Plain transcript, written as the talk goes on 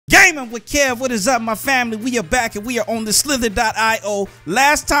Gaming with Kev, what is up, my family? We are back and we are on the slither.io.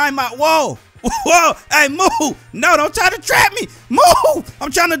 Last time I, whoa, hey, move. No, don't try to trap me. Move.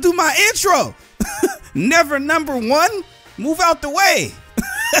 I'm trying to do my intro. Never number one. Move out the way.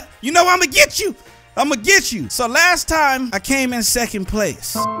 You know I'm gonna get you. I'm gonna get you. So last time I came in second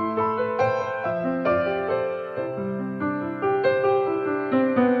place.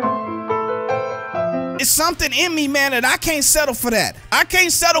 It's something in me, man, that I can't settle for that. I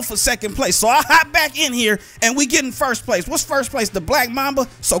can't settle for second place. So I hop back in here and we get in first place. What's first place? The Black Mamba.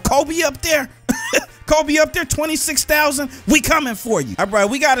 So Kobe up there. Kobe up there, 26,000. We coming for you. All right,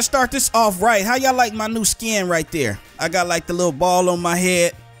 we got to start this off right. How y'all like my new skin right there? I got like the little ball on my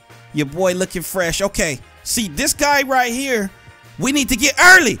head. Your boy looking fresh. Okay, see this guy right here. We need to get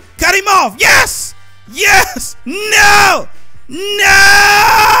early. Cut him off. Yes. Yes. No. No.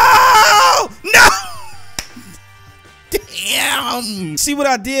 No. Damn. See what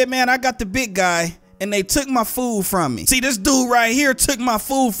I did, man? I got the big guy and they took my food from me. See, this dude right here took my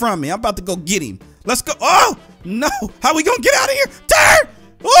food from me. I'm about to go get him. Let's go. Oh, no. How we gonna get out of here? Turn.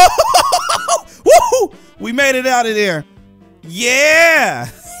 Woo. We made it out of there. Yeah.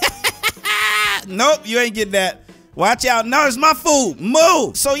 Nope, you ain't getting that. Watch out. No, it's my food.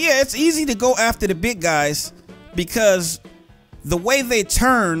 Move. So, yeah, it's easy to go after the big guys because the way they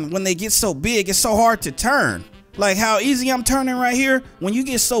turn when they get so big, it's so hard to turn. Like how easy I'm turning right here. When you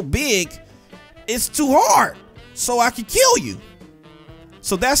get so big, it's too hard. So I can kill you.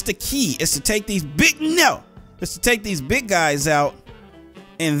 So that's the key, is to take these big guys out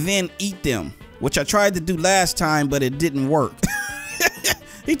and then eat them, which I tried to do last time, but it didn't work.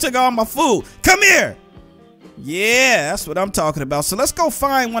 He took all my food. Come here. Yeah, that's what I'm talking about. So let's go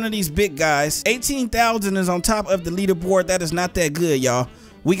find one of these big guys. 18,000 is on top of the leaderboard. That is not that good, y'all.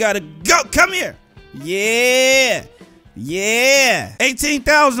 We gotta go. Come here. Yeah.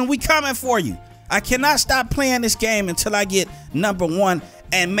 18,000, we coming for you. I cannot stop playing this game until I get number one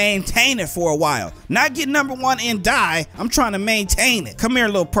and maintain it for a while. Not get number one and die. I'm trying to maintain it. Come here,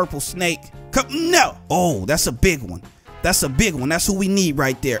 little purple snake. Come. No. Oh, that's a big one. That's a big one. That's who we need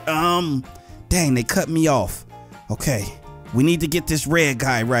right there. Dang, they cut me off. Okay, we need to get this red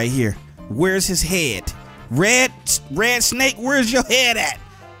guy right here. Where's his head? Red snake, where's your head at?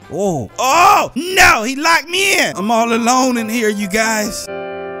 Oh, no, he locked me in. I'm all alone in here, you guys.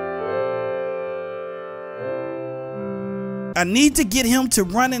 I need to get him to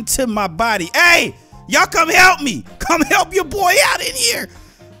run into my body. Hey, y'all come help me. Come help your boy out in here.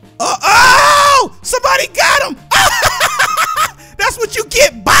 Oh, somebody got him. That's what you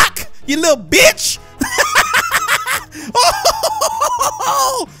get, Bach, you little bitch.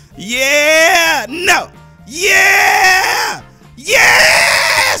 Oh, yeah, no, yeah,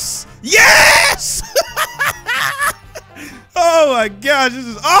 yes. Oh my gosh, this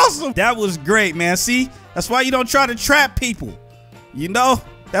is awesome. That was great, man. See, that's why you don't try to trap people. You know,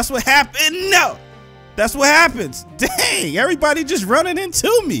 that's what happened. No, that's what happens. Dang, everybody just running into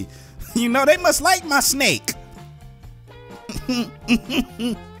me. You know, they must like my snake.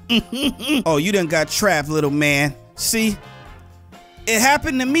 Oh, you done got trapped, little man. See, it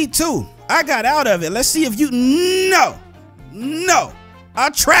happened to me too. I got out of it. Let's see if you. No,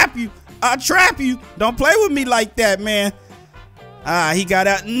 I'll trap you. Don't play with me like that, man. He got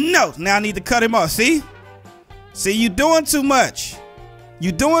out. No, now I need to cut him off. See, you doing too much.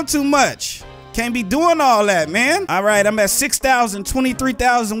 Can't be doing all that, man. All right, I'm at 6,000,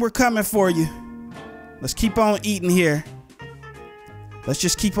 23,000. We're coming for you. Let's keep on eating here. Let's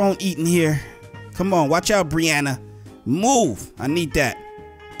just keep on eating here. Come on, watch out, Brianna. Move. I need that.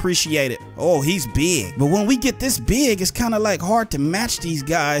 Appreciate it. Oh, he's big. But when we get this big, it's kind of like hard to match these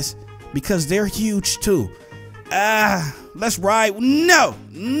guys because they're huge too. Let's ride. No,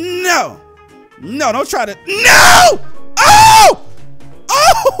 don't try to. No!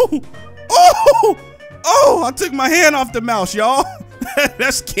 Oh, I took my hand off the mouse, y'all.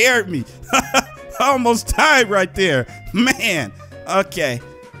 That scared me. I almost died right there. Man. Okay,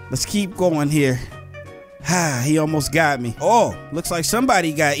 let's keep going here. He almost got me. Oh, looks like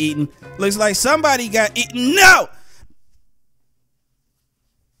somebody got eaten. No!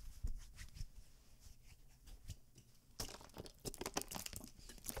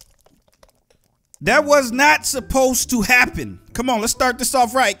 That was not supposed to happen. Come on, let's start this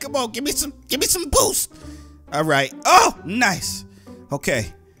off right. Come on, give me some boost. All right. Oh, nice.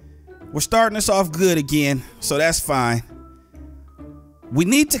 Okay, we're starting this off good again, so that's fine. We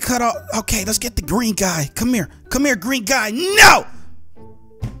need to cut off. Okay, let's get the green guy. Come here, green guy. No!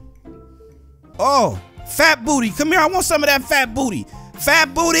 Oh, fat booty. Come here, I want some of that fat booty.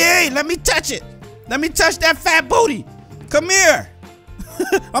 Fat booty, hey, let me touch it. Let me touch that fat booty. Come here.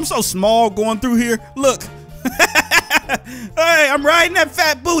 I'm so small going through here. Look. Hey, I'm riding that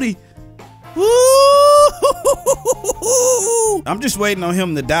fat booty. Woo! I'm just waiting on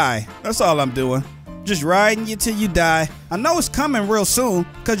him to die. That's all I'm doing. Just riding you till you die. I know it's coming real soon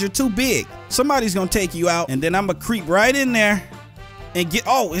because you're too big. Somebody's gonna take you out, and then I'm gonna creep right in there and get.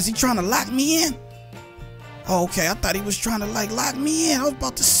 Oh, is he trying to lock me in? Oh, okay, I thought he was trying to like lock me in. I was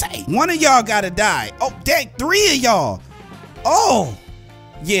about to say. One of y'all gotta die. Oh, dang, 3 of y'all. Oh,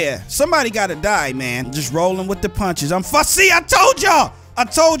 yeah, somebody gotta die, man. Just rolling with the punches. I'm fussy. I told y'all. I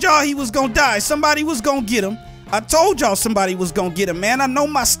told y'all he was gonna die. Somebody was gonna get him. I told y'all somebody was gonna get him, man. I know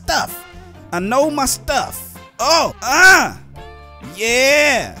my stuff. I know my stuff. Oh,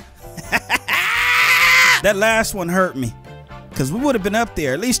 yeah. That last one hurt me. Because we would have been up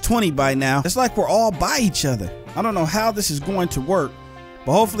there, at least 20 by now. It's like we're all by each other. I don't know how this is going to work,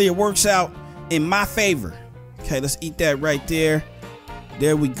 but hopefully it works out in my favor. Okay, let's eat that right there.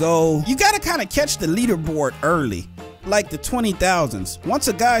 There we go. You got to kind of catch the leaderboard early, like the 20,000s. Once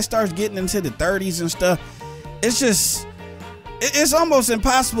a guy starts getting into the 30s and stuff, it's almost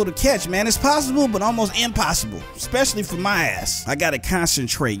impossible to catch, man. It's possible, but almost impossible, especially for my ass. I got to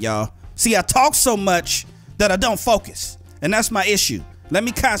concentrate, y'all. See, I talk so much that I don't focus. And that's my issue. Let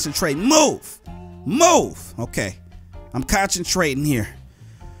me concentrate. Move. Move. Okay. I'm concentrating here.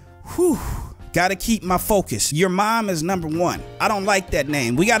 Whew. Gotta keep my focus. Your mom is #1. I don't like that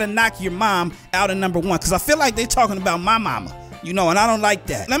name. We gotta knock your mom out of #1 because I feel like they're talking about my mama. You know, and I don't like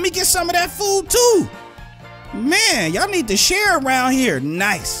that. Let me get some of that food too. Man, y'all need to share around here.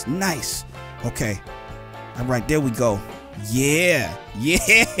 Nice. Nice. Okay. All right, there we go. Yeah,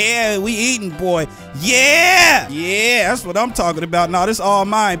 yeah, we eating, boy. Yeah, yeah, that's what I'm talking about. No, this all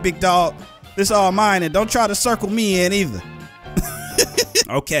mine, big dog. This all mine, and don't try to circle me in either.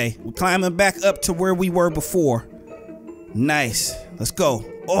 Okay, we're climbing back up to where we were before. Nice, let's go.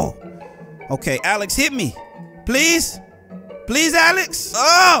 Oh, okay, Alex, hit me. Please, please, Alex.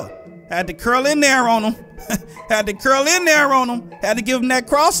 Oh, had to curl in there on him. Had to curl in there on him. Had to give him that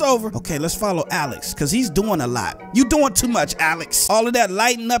crossover. Okay, let's follow Alex, because he's doing a lot. You doing too much, Alex. All of that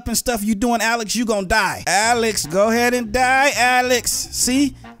lighting up and stuff you doing, Alex, you gonna die. Alex, go ahead and die, Alex.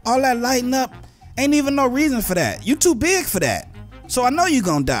 See? All that lighting up, ain't even no reason for that. You too big for that. So I know you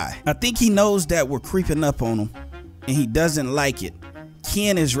gonna die. I think he knows that we're creeping up on him, and he doesn't like it.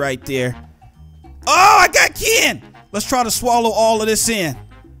 Ken is right there. Oh, I got Ken. Let's try to swallow all of this in.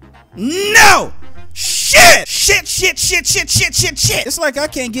 No! Shit! Shit, shit, shit, shit, shit, shit, shit. It's like I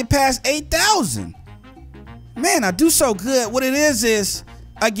can't get past 8,000. Man, I do so good. What it is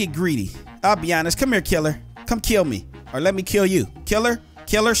I get greedy. I'll be honest. Come here, killer. Come kill me. Or let me kill you. Killer?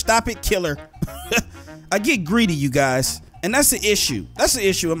 Killer, stop it, killer. I get greedy, you guys. And that's the issue. That's the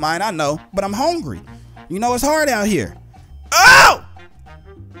issue of mine, I know. But I'm hungry. You know, it's hard out here. Oh!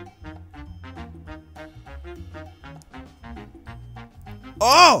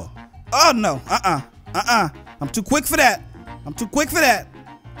 Oh! Oh, no. I'm too quick for that. I'm too quick for that.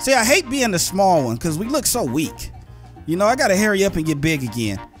 See, I hate being the small one because we look so weak. You know, I got to hurry up and get big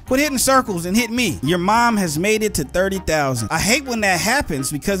again. Quit hitting circles and hit me. Your mom has made it to 30,000. I hate when that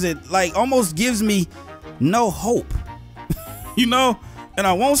happens because it like almost gives me no hope. You know? And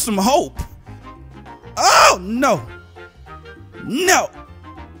I want some hope. Oh, no. No.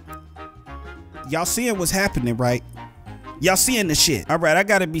 Y'all seeing what's happening, right? Y'all seeing the shit. All right, I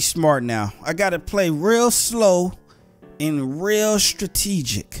gotta be smart now. I gotta play real slow and real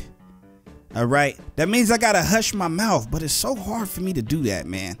strategic. All right, that means I gotta hush my mouth, but it's so hard for me to do that,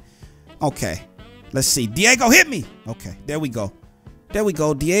 man. Okay, let's see. Diego, hit me. Okay, there we go. There we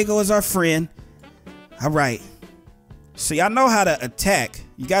go. Diego is our friend. All right. See, I know how to attack.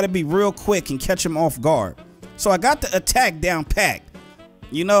 You gotta be real quick and catch him off guard. So I got the attack down packed.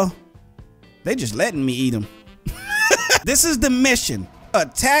 You know, they just letting me eat him. This is the mission.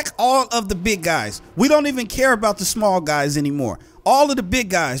 Attack all of the big guys. We don't even care about the small guys anymore. All of the big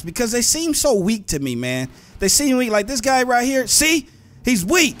guys, because they seem so weak to me, man. They seem weak. Like this guy right here. See? He's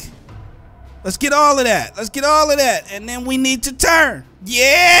weak. Let's get all of that. Let's get all of that. And then we need to turn.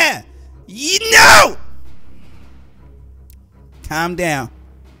 Yeah. No. Calm down.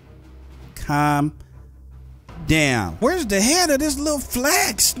 Calm down. Where's the head of this little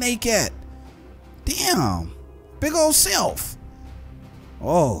flag snake at? Damn. Big old self.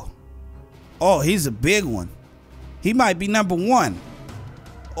 Oh, he's a big one. He might be #1.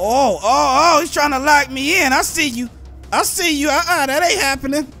 Oh, he's trying to lock me in. I see you. I see you. That ain't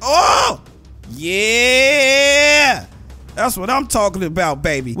happening. Oh, yeah. That's what I'm talking about,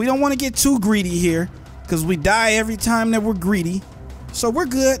 baby. We don't want to get too greedy here because we die every time that we're greedy. So we're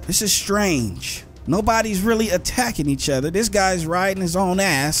good. This is strange. Nobody's really attacking each other. This guy's riding his own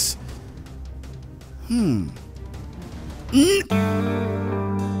ass. I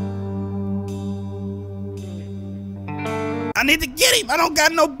need to get him. I don't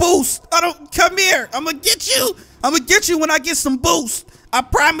got no boost. Come here. I'm gonna get you. I'm gonna get you when I get some boost. I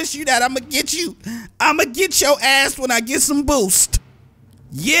promise you that. I'm gonna get you. I'm gonna get your ass when I get some boost.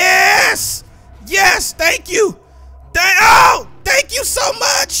 Yes. Yes. Thank you. Thank you so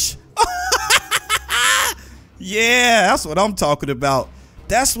much. Yeah, that's what I'm talking about.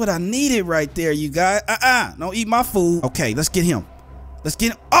 That's what I needed right there, you guys. Don't eat my food. Okay, let's get him. Let's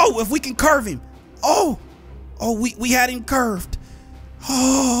get him. Oh, if we can curve him. Oh, we had him curved.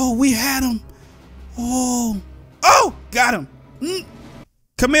 Oh, we had him. Oh, got him.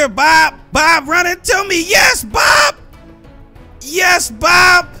 Come here, Bob. Bob, run into me. Yes, Bob. Yes,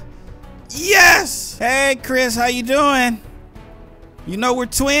 Bob. Yes. Hey, Chris, how you doing? You know we're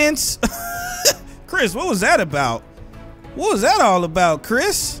twins? Chris, what was that about? What was that all about,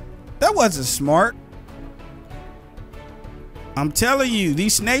 Chris? That wasn't smart. I'm telling you,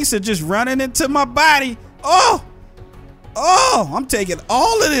 these snakes are just running into my body. Oh, I'm taking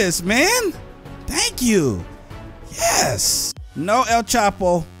all of this, man. Thank you. Yes. No, El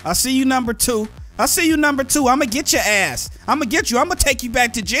Chapo. I see you, number 2. I see you, number 2. I'm going to get your ass. I'm going to get you. I'm going to take you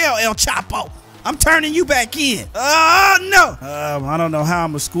back to jail, El Chapo. I'm turning you back in. Oh, no. I don't know how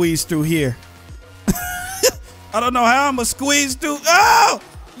I'm going to squeeze through here. I don't know how I'm going to squeeze through. Oh,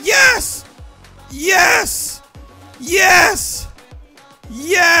 yes. Yes. Yes.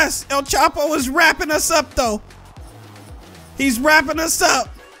 Yes. El Chapo is wrapping us up, though. He's wrapping us up.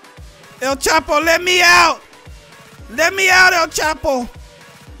 El Chapo, let me out. Let me out, El Chapo.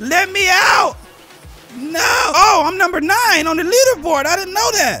 Let me out. No. Oh, I'm number 9 on the leaderboard. I didn't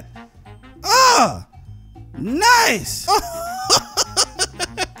know that. Oh, nice.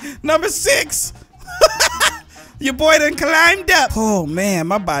 Number 6. Your boy done climbed up. Oh, man,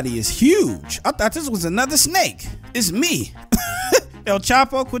 my body is huge. I thought this was another snake. It's me. El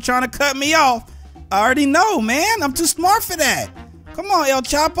Chapo, quit trying to cut me off. I already know, man. I'm too smart for that. Come on, El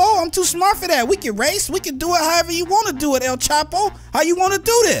Chapo. I'm too smart for that. We can race. We can do it however you want to do it, El Chapo. How you want to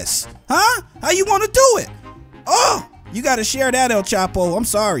do this? Huh? How you want to do it? Oh, you got to share that, El Chapo. I'm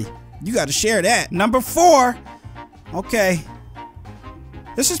sorry. You got to share that. Number 4. Okay.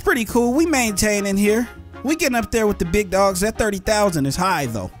 This is pretty cool. We maintaining here. We getting up there with the big dogs. That 30,000 is high,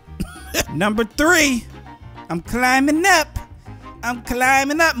 though. Number 3. I'm climbing up. I'm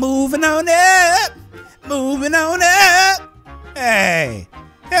climbing up. Moving on up. Moving on up. Hey,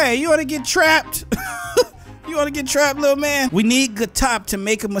 you want to get trapped? You want to get trapped, little man? We need Good Top to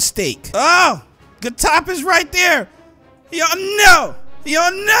make a mistake. Oh, Good Top is right there. Yo, no.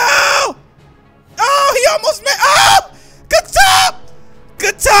 Oh, he almost made. Oh, Good Top.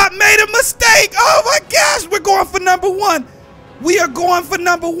 Good Top made a mistake. Oh my gosh, we're going for number 1. We are going for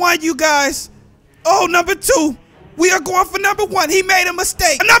number 1, you guys. Oh, number 2. We are going for number 1. He made a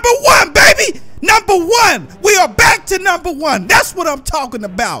mistake. Number 1, baby. Number 1. We are back to number 1. That's what I'm talking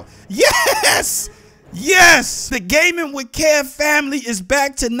about. Yes. Yes. The Gaming with Kev family is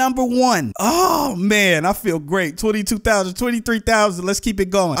back to number 1. Oh, man. I feel great. 22,000, 23,000. Let's keep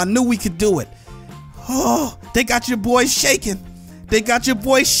it going. I knew we could do it. Oh, they got your boys shaking. They got your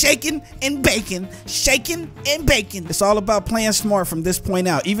boys shaking and baking. Shaking and baking. It's all about playing smart from this point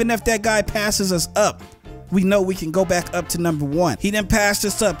out. Even if that guy passes us up, we know we can go back up to number 1. He done passed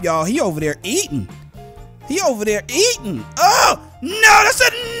us up, y'all. He over there eating. He over there eating. Oh, no, that's a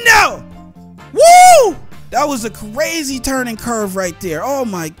no. Woo! That was a crazy turning curve right there. Oh,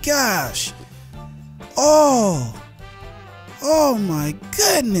 my gosh. Oh my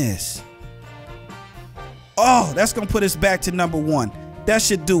goodness. Oh, that's going to put us back to number 1. That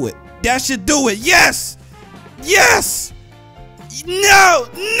should do it. That should do it. Yes. Yes. No.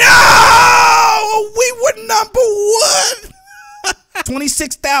 We were number 1.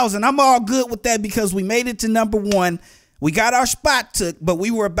 26,000. I'm all good with that because we made it to number 1. We got our spot took, but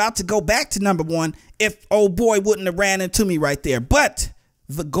we were about to go back to number 1 if old boy wouldn't have ran into me right there. But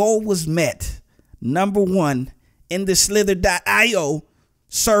the goal was met. Number 1 in the Slither.io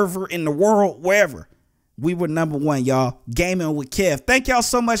server in the world, wherever. We were number 1, y'all. Gaming with Kev. Thank y'all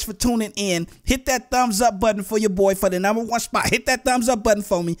so much for tuning in. Hit that thumbs up button for your boy for the number 1 spot. Hit that thumbs up button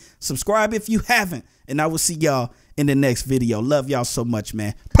for me. Subscribe if you haven't. And I will see y'all in the next video. Love y'all so much,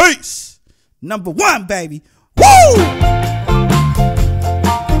 man. Peace. Number 1, baby. Woo!